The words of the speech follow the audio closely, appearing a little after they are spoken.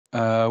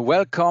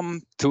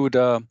Welcome to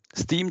the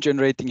Steam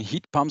Generating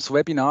Heat Pumps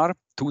webinar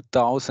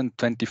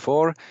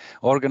 2024,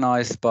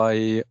 organized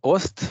by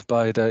OST,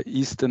 by the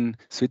Eastern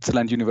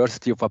Switzerland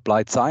University of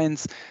Applied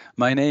Science.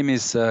 My name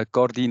is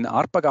Gordin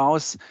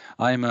Arpagaus.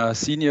 I'm a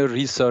senior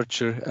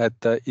researcher at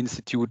the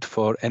Institute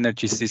for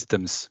Energy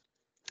Systems.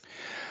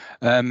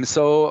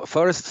 So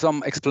first,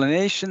 some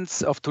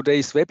explanations of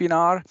today's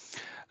webinar.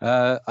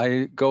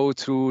 I go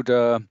through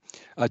the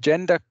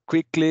agenda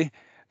quickly.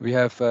 We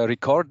have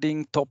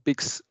recording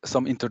topics,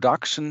 some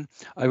introduction.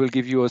 I will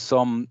give you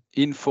some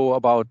info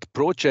about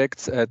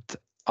projects at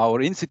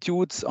our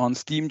institutes on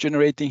steam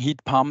generating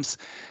heat pumps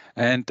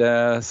and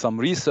some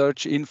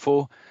research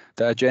info,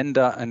 the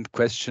agenda and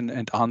question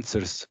and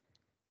answers.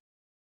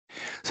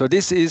 So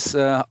this is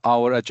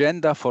our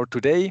agenda for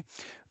today.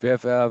 We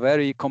have a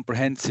very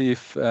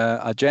comprehensive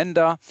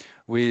agenda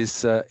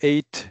with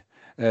 8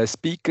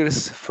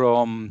 speakers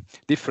from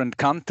different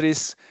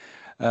countries.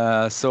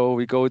 So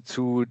we go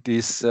through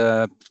these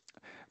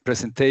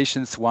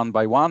presentations one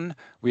by one.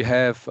 We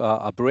have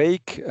a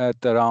break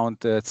at around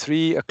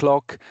 3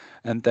 o'clock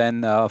and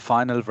then a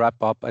final wrap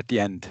up at the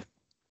end.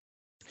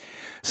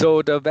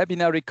 So the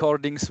webinar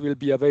recordings will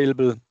be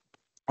available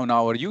on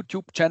our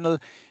YouTube channel.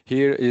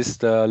 Here is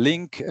the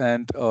link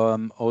and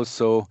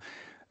also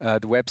the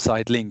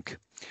website link.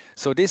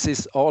 So this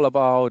is all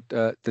about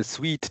the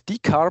SWEET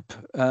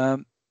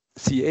Decarb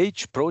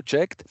CH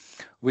project,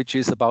 which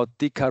is about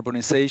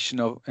decarbonization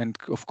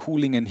of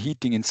cooling and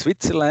heating in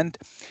Switzerland.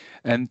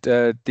 And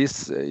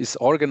this is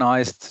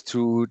organized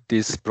through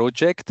this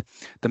project.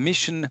 The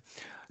mission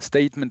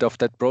statement of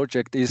that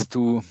project is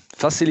to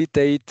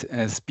facilitate,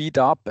 speed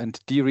up and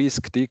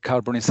de-risk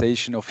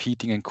decarbonization of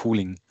heating and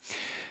cooling.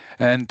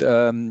 And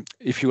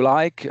if you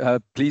like,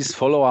 please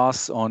follow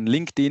us on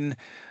LinkedIn,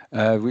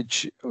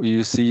 which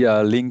you see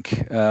a link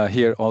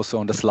here also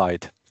on the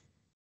slide.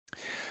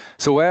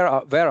 So where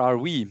are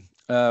we?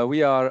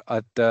 We are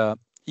at the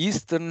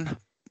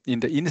in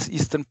the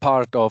eastern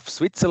part of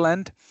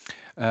Switzerland.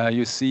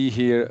 You see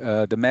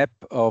here the map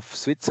of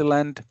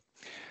Switzerland.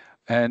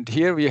 And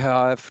here we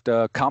have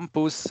the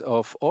campus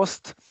of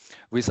OST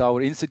with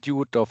our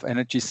Institute of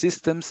Energy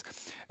Systems.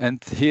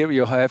 And here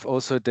you have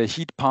also the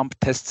Heat Pump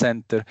Test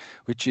Center,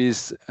 which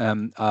is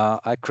an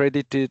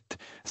accredited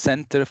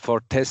center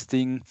for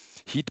testing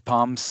heat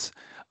pumps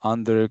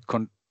under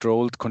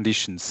controlled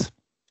conditions.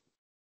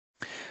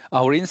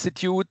 Our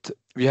institute,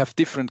 we have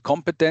different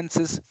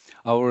competences.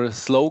 Our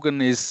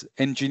slogan is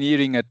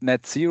engineering at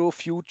net zero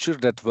future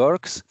that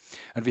works.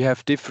 And we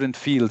have different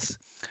fields.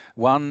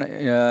 One,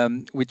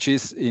 which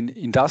is in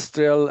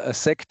industrial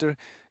sector,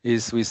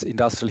 is with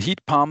industrial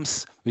heat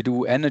pumps. We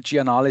do energy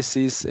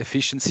analysis,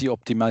 efficiency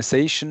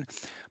optimization.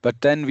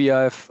 But then we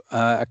have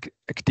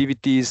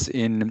activities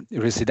in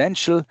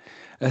residential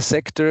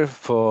sector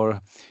for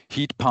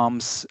heat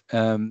pumps.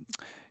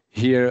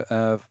 Here,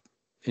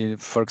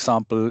 for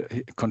example,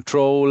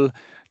 control,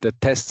 the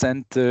test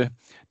center,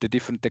 the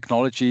different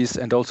technologies,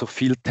 and also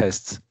field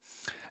tests.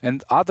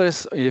 And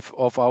others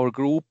of our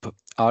group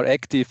are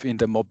active in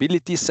the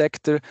mobility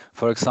sector,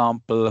 for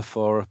example,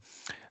 for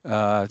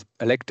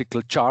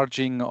electrical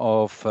charging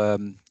of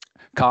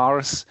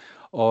cars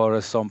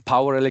or some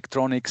power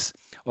electronics,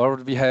 or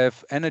we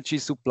have energy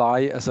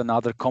supply as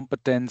another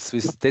competence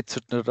with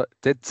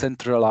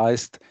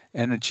decentralized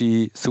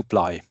energy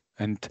supply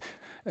and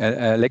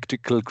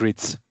electrical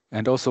grids,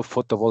 and also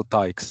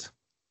photovoltaics.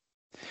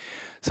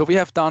 So we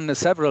have done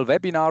several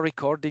webinar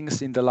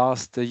recordings in the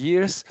last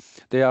years.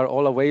 They are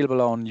all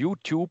available on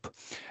YouTube.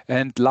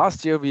 And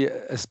last year we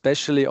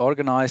especially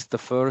organized the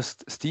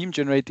first steam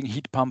generating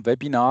heat pump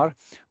webinar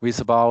with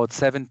about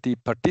 70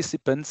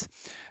 participants.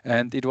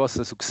 And it was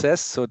a success.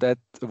 So that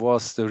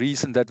was the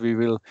reason that we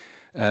will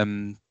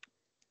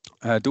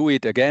do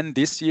it again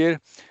this year.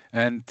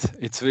 And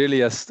it's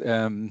really a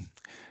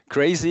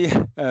crazy.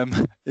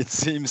 It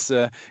seems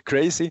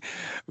crazy.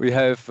 We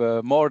have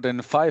more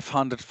than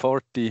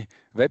 540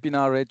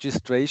 webinar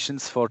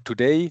registrations for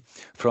today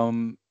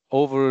from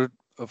over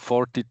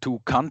 42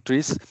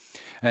 countries,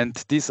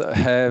 and these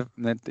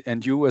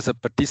and you as a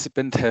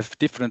participant have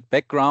different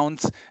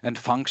backgrounds and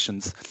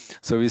functions.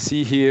 So we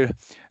see here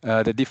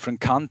the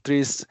different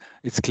countries.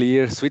 It's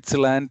clear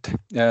Switzerland,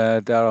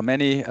 there are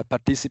many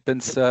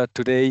participants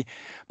today,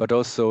 but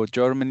also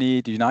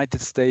Germany, the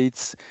United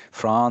States,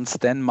 France,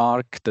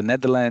 Denmark, the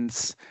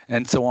Netherlands,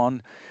 and so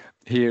on.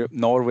 Here,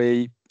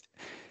 Norway.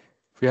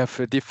 We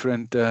have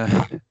different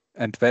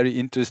and very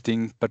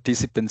interesting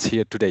participants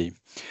here today.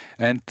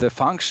 And the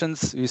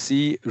functions, you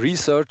see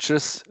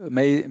researchers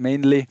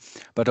mainly,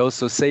 but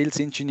also sales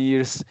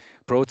engineers,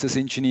 process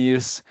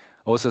engineers,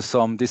 also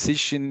some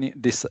decisioning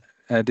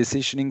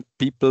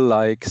people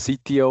like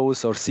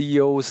CTOs or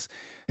CEOs,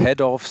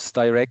 head-offs,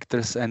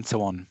 directors, and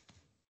so on.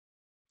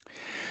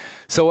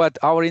 So at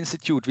our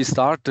institute, we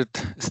started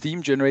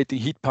steam generating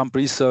heat pump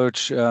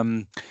research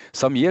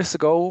some years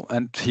ago.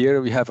 And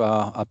here we have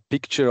a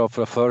picture of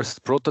a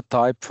first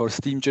prototype for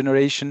steam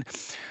generation,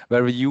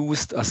 where we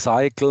used a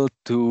cycle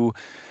to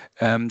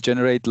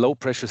generate low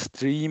pressure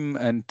steam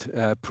and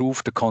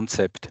prove the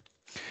concept.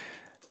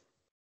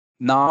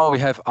 Now we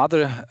have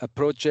other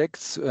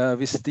projects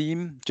with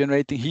steam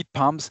generating heat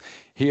pumps.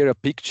 Here a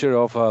picture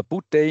of a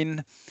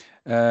butane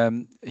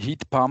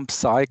heat pump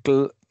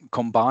cycle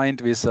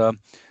combined with a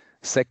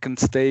second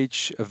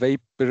stage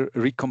vapor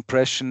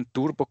recompression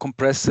turbo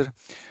compressor.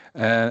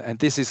 And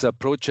this is a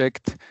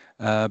project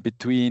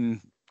between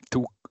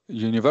two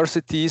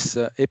universities,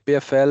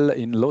 EPFL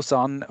in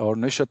Lausanne or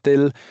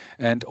Neuchâtel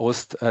and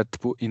Ost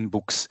in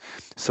Buchs.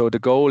 So the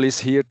goal is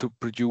here to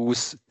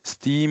produce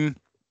steam,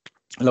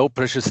 low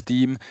pressure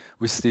steam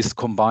with this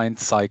combined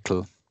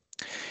cycle.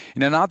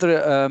 In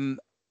another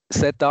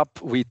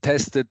setup, we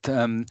tested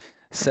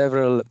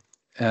several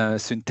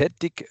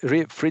synthetic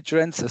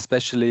refrigerants,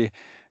 especially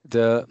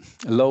the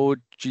low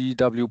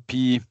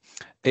GWP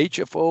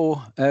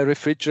HFO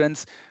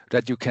refrigerants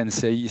that you can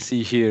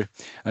see here.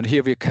 And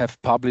here we have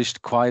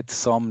published quite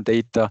some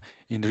data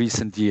in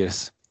recent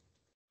years.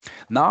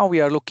 Now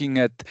we are looking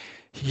at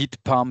heat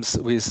pumps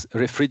with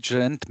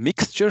refrigerant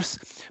mixtures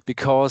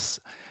because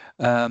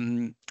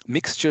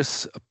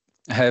mixtures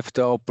have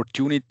the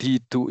opportunity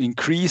to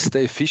increase the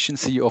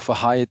efficiency of a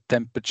high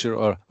temperature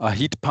or a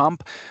heat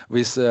pump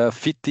with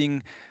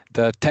fitting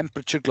the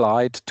temperature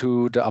glide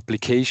to the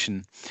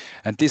application.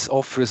 And this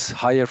offers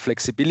higher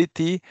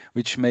flexibility,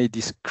 which may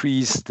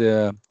decrease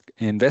the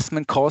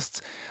investment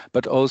costs,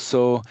 but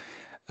also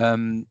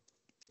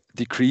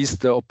decrease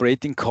the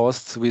operating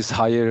costs with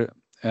higher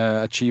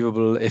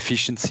achievable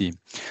efficiency.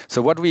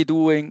 So what we're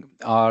doing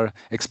are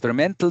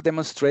experimental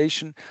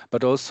demonstration,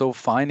 but also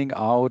finding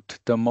out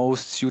the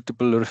most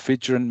suitable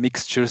refrigerant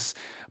mixtures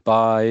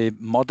by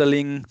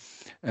modeling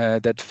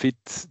that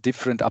fit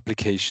different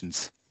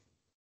applications.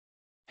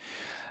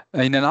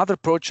 In another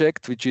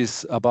project, which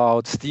is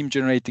about steam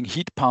generating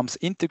heat pumps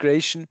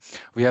integration,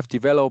 we have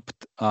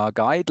developed a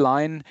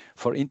guideline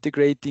for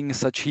integrating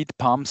such heat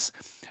pumps.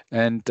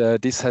 And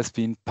this has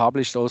been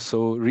published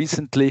also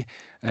recently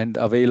and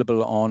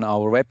available on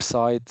our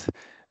website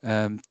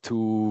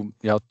to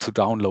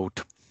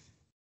download.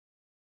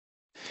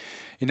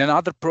 In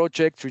another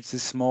project, which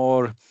is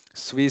more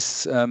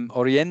Swiss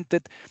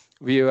oriented,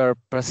 we are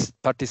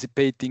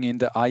participating in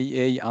the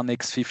IEA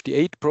Annex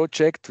 58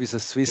 project with a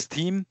Swiss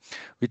team,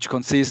 which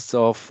consists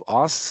of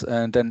us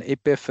and then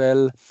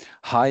EPFL,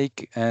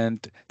 HAIC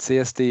and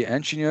CSD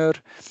Engineer.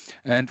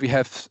 And we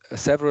have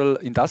several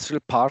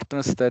industrial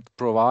partners that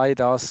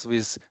provide us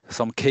with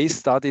some case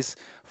studies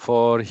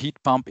for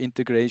heat pump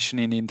integration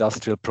in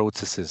industrial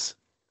processes.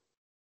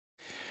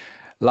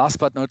 Last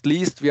but not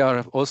least, we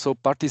are also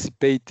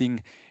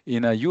participating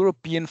in a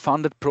European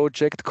funded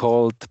project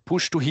called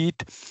Push to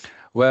Heat,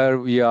 where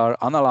we are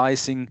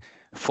analyzing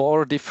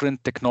 4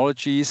 different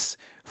technologies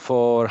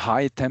for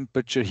high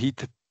temperature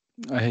heat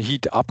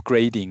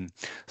upgrading.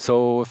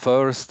 So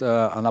first,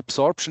 an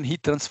absorption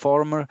heat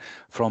transformer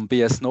from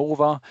BS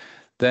Nova,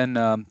 then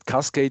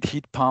cascade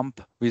heat pump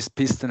with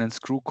piston and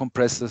screw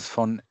compressors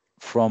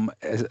from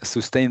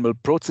Sustainable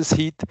Process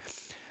Heat,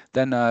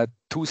 then a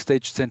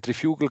 2-stage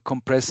centrifugal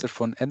compressor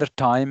from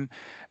Enertime,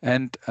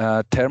 and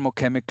a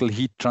thermochemical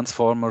heat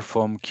transformer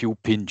from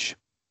Q-Pinch.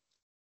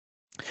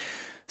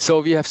 So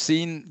we have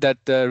seen that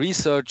the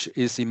research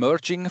is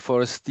emerging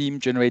for steam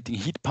generating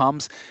heat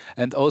pumps,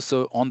 and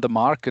also on the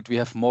market we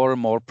have more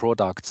and more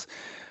products.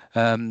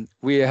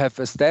 We have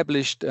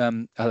established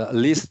a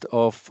list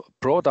of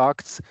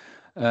products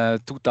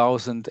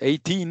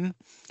 2018,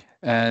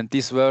 and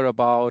these were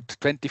about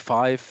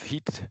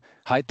 25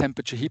 high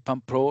temperature heat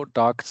pump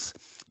products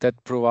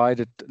that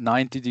provided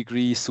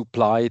 90-degree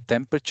supply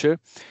temperature.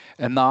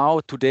 And now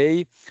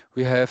today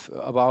we have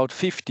about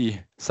 50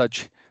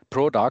 such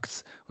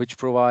products which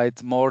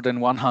provide more than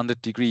 100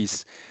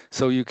 degrees.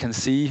 So you can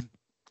see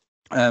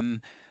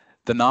the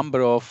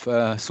number of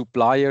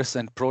suppliers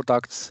and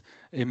products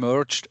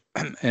emerged,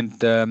 and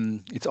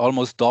it's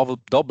almost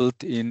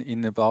doubled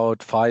in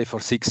about 5 or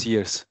 6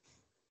 years.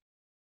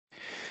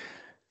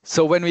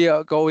 So when we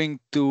are going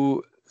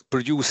to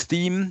produce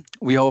steam,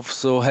 we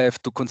also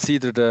have to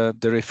consider the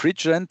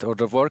refrigerant or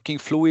the working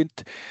fluid.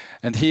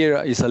 And here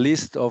is a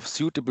list of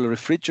suitable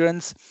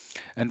refrigerants.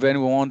 And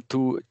when we want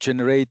to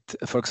generate,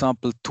 for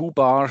example,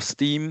 2-bar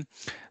steam,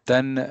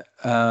 then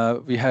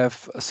we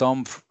have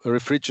some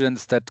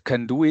refrigerants that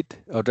can do it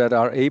or that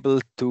are able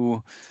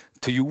to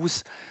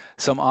use.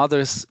 Some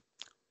others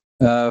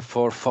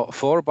for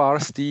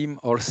 4-bar steam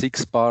or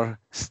 6-bar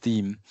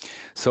steam.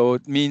 So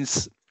it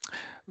means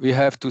we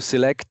have to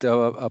select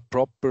a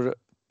proper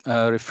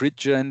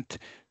refrigerant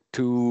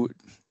to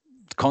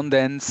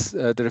condense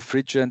the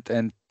refrigerant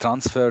and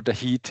transfer the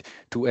heat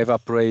to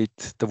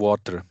evaporate the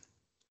water.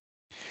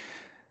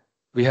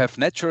 We have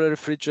natural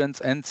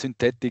refrigerants and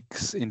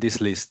synthetics in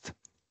this list.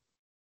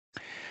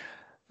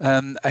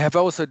 I have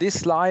also this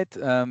slide,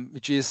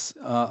 which is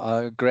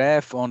a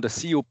graph on the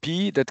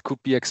COP that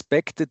could be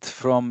expected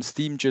from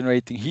steam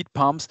generating heat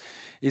pumps.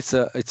 It's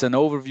an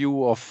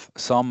overview of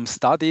some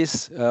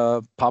studies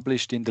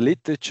published in the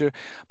literature,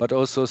 but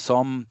also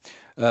some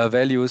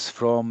values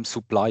from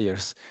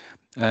suppliers.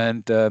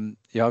 And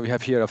we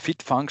have here a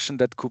fit function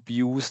that could be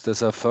used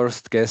as a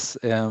first guess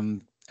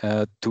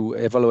to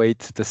evaluate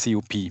the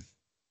COP.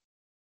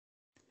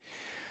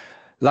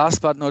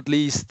 Last but not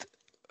least,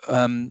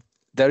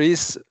 there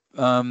is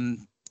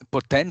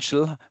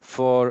potential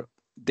for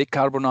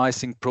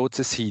decarbonizing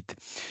process heat.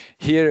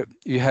 Here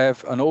you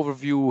have an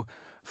overview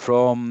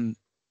from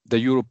the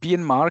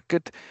European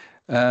market,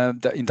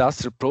 the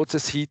industrial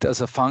process heat as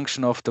a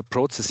function of the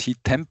process heat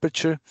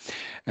temperature.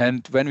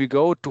 And when we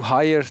go to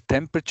higher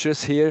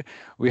temperatures here,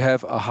 we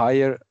have a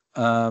higher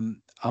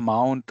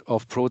amount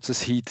of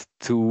process heat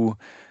to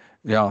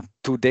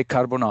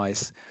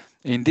decarbonize.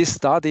 In this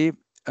study,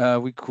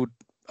 we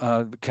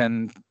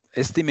can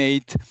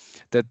estimate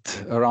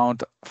that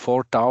around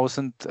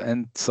 4,000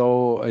 and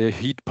so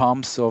heat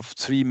pumps of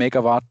 3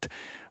 megawatt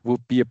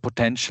would be a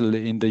potential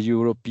in the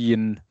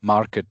European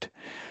market.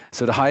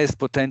 So the highest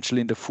potential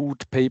in the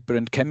food, paper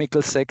and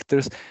chemical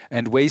sectors,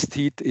 and waste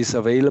heat is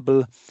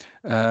available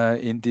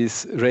in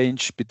this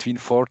range between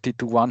 40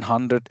 to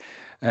 100,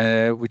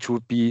 which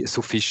would be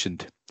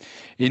sufficient.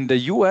 In the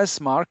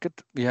US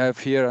market, we have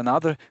here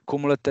another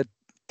cumulative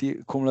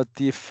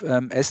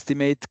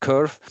estimate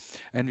curve,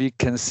 and we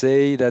can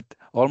say that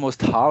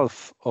almost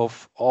half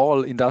of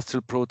all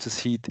industrial process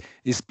heat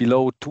is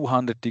below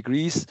 200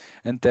 degrees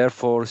and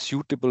therefore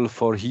suitable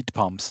for heat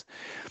pumps.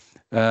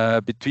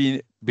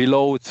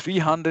 Below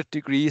 300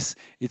 degrees,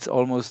 it's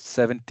almost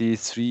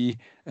 73%.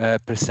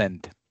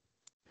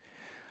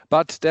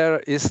 But there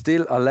is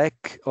still a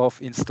lack of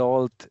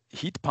installed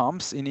heat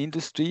pumps in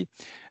industry,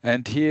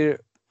 and here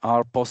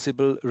are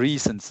possible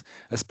reasons.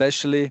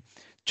 Especially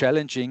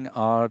challenging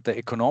are the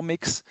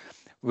economics,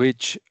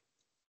 which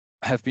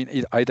have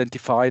been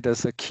identified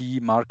as a key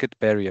market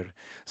barrier.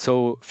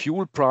 So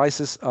fuel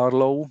prices are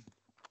low,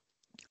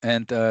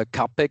 and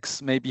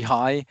capex may be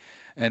high,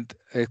 and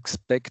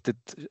expected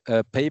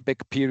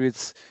payback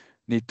periods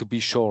need to be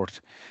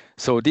short.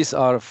 So these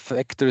are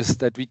factors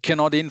that we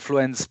cannot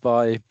influence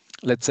by,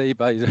 let's say,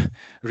 by the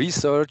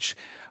research,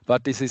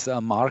 but this is a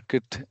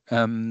market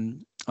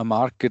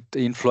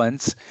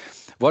influence.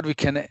 What we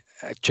can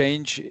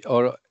change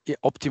or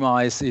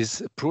optimize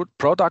is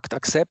product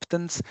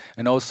acceptance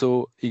and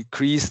also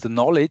increase the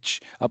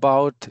knowledge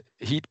about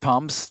heat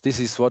pumps. This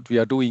is what we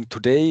are doing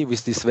today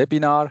with this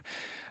webinar,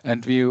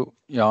 and we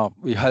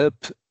help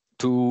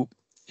to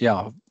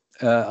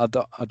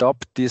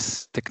adopt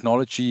this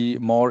technology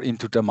more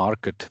into the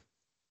market.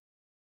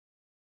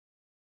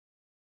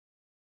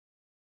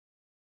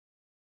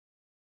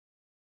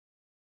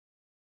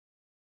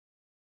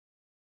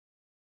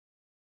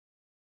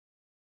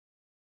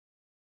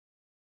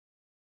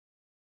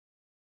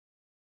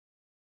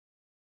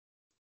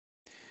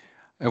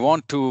 I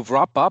want to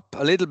wrap up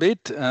a little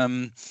bit,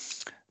 and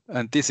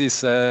this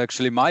is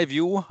actually my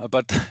view,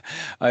 but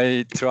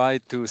I try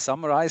to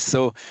summarize.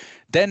 So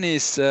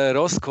Dennis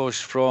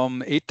Roskosch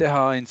from ETH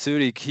in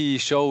Zurich, he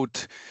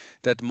showed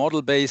that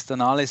model-based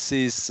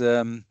analysis,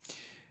 and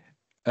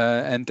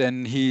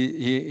then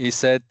he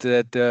said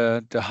that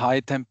the high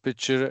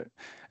temperature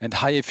and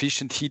high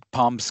efficient heat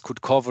pumps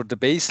could cover the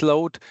base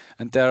load,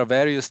 and there are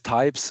various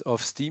types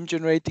of steam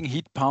generating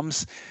heat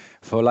pumps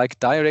for like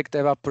direct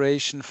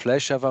evaporation,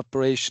 flash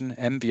evaporation,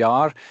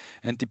 MVR,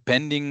 and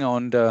depending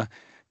on the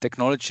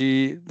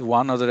technology, the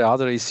one or the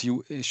other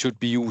should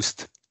be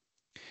used.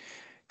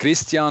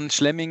 Christian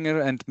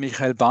Schlemminger and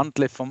Michael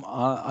Bantle from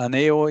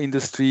Aneo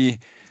Industry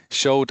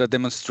showed a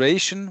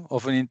demonstration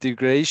of an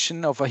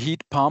integration of a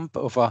heat pump,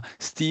 of a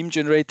steam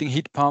generating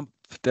heat pump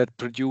that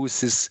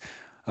produces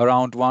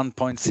around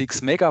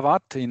 1.6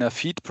 megawatt in a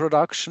feed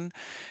production.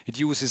 It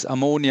uses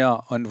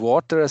ammonia and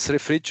water as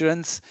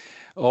refrigerants,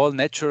 all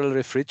natural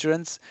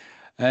refrigerants,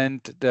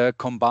 and the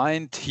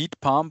combined heat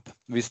pump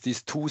with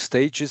these two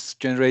stages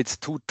generates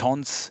 2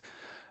 tons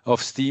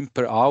of steam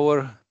per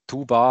hour,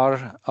 2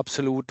 bar,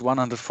 absolute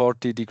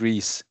 140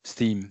 degrees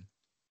steam.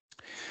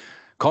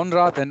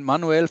 Konrad and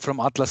Manuel from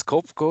Atlas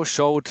Copco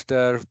showed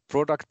their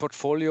product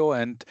portfolio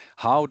and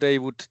how they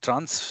would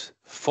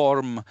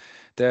transform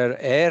their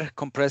air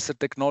compressor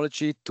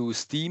technology to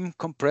steam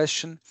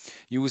compression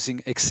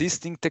using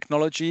existing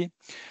technology.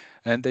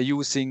 And they're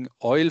using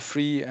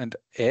oil-free and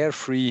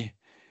air-free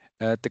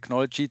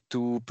technology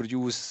to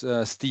produce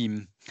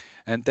steam.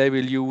 And they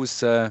will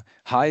use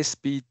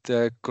high-speed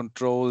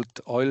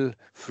controlled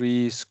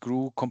oil-free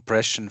screw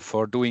compression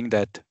for doing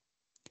that.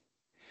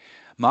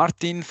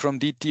 Martin from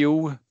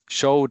DTU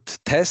showed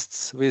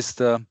tests with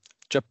the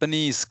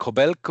Japanese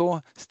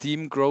Kobelco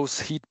steam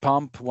growth heat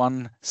pump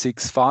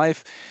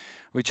 165,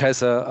 which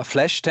has a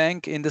flash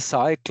tank in the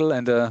cycle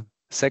and a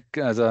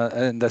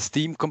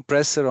steam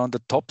compressor on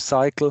the top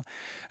cycle.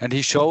 And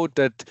he showed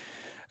that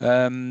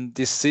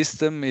this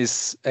system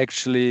is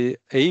actually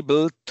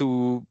able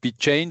to be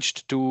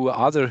changed to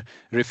other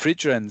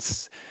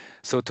refrigerants.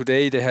 So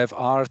today they have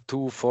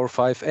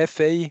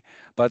R245FA,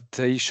 but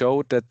he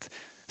showed that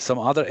some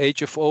other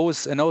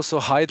HFOs and also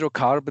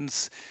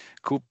hydrocarbons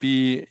could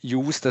be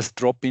used as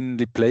drop-in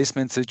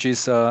replacements, which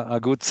is a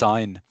good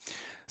sign.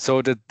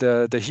 So that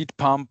the heat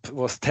pump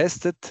was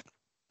tested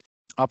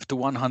up to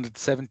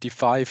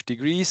 175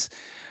 degrees,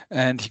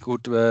 and he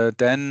could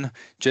then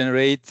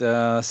generate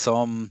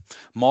some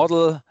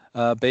model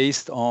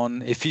based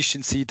on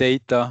efficiency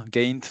data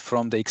gained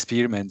from the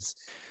experiments.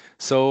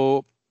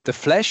 So the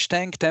flash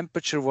tank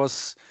temperature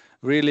was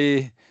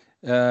really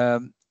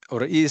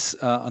or is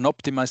an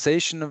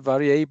optimization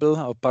variable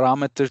or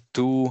parameter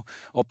to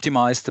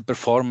optimize the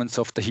performance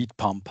of the heat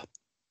pump.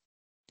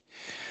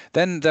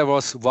 Then there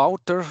was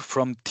Wouter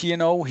from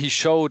TNO. He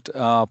showed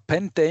a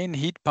pentane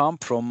heat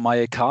pump from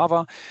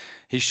Maekawa.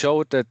 He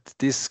showed that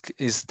this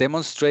is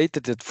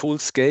demonstrated at full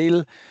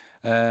scale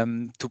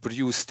to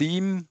produce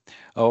steam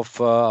of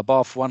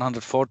above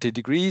 140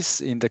 degrees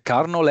in the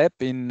Carnot lab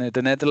in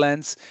the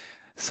Netherlands.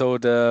 So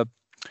the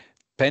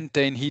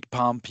pentane heat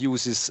pump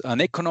uses an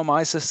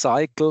economizer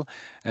cycle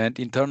and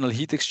internal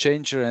heat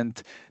exchanger,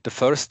 and the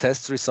first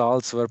test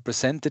results were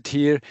presented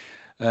here.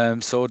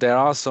 So there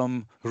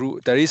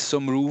is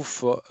some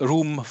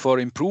room for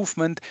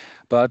improvement,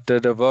 but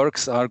the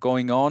works are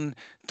going on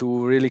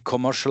to really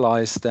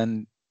commercialize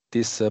then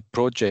this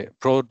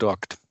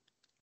product.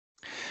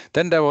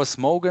 Then there was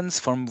Mogens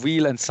from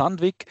Wiel and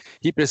Sandvik.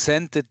 He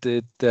presented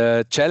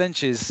the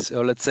challenges,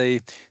 or let's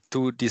say,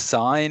 to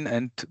design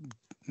and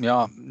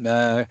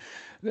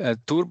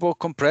turbo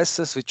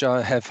compressors, which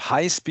have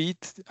high speed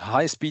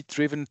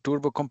driven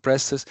turbo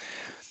compressors,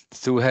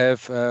 to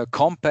have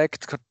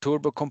compact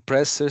turbo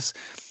compressors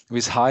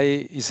with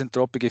high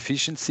isentropic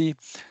efficiency.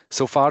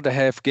 So far, they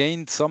have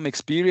gained some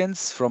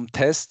experience from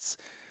tests,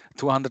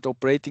 200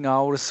 operating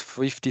hours,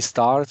 50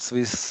 starts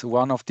with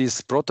one of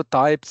these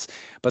prototypes,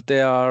 but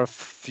there are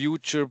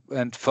future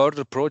and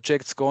further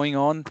projects going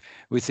on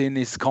within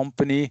this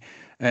company,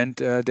 and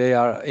they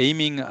are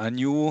aiming a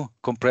new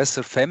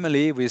compressor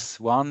family with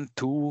 1,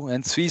 2,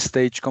 and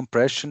 3-stage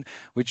compression,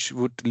 which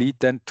would lead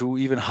then to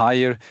even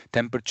higher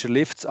temperature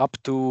lifts up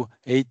to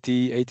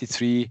 80,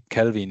 83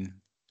 Kelvin.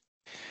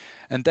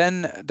 And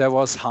then there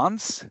was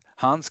Hans.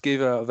 Hans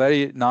gave a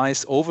very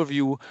nice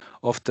overview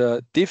of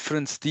the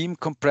different steam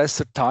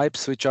compressor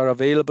types which are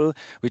available,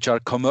 which are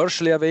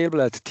commercially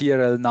available at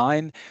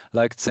TRL9,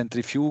 like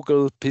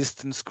centrifugal,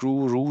 piston,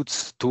 screw,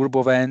 roots,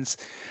 turbofans.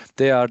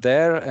 They are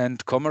there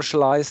and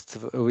commercialized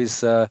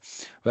with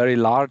very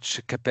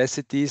large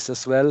capacities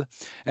as well.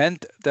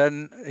 And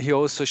then he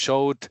also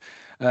showed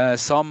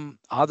some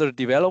other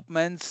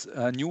developments,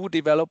 new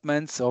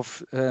developments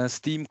of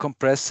steam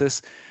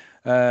compressors,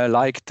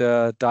 like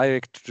the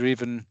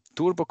direct-driven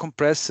turbo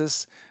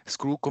compressors,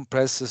 screw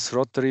compressors,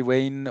 rotary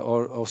vane,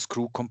 or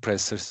screw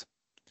compressors.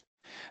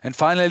 And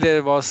finally,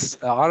 there was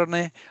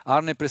Arne.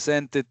 Arne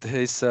presented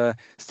his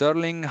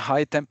Stirling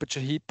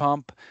high-temperature heat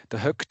pump, the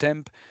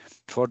HöckTemp,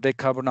 for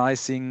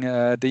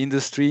decarbonizing the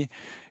industry.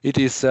 It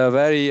is a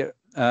very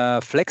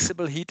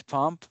flexible heat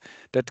pump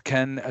that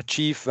can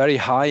achieve very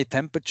high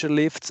temperature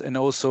lifts, and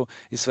also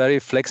is very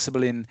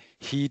flexible in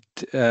heat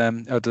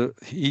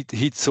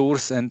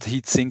source and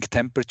heat sink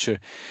temperature.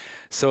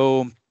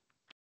 So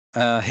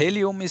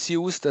helium is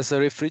used as a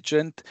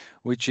refrigerant,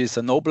 which is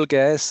a noble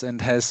gas and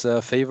has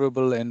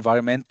favorable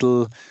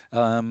environmental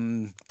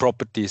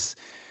properties.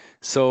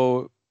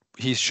 So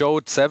he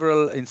showed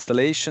several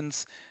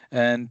installations,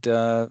 and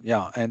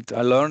and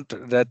I learned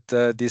that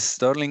this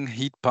Stirling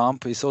heat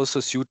pump is also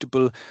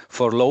suitable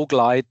for low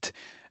glide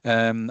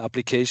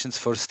applications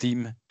for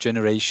steam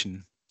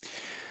generation.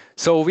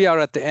 So we are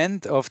at the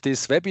end of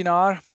this webinar.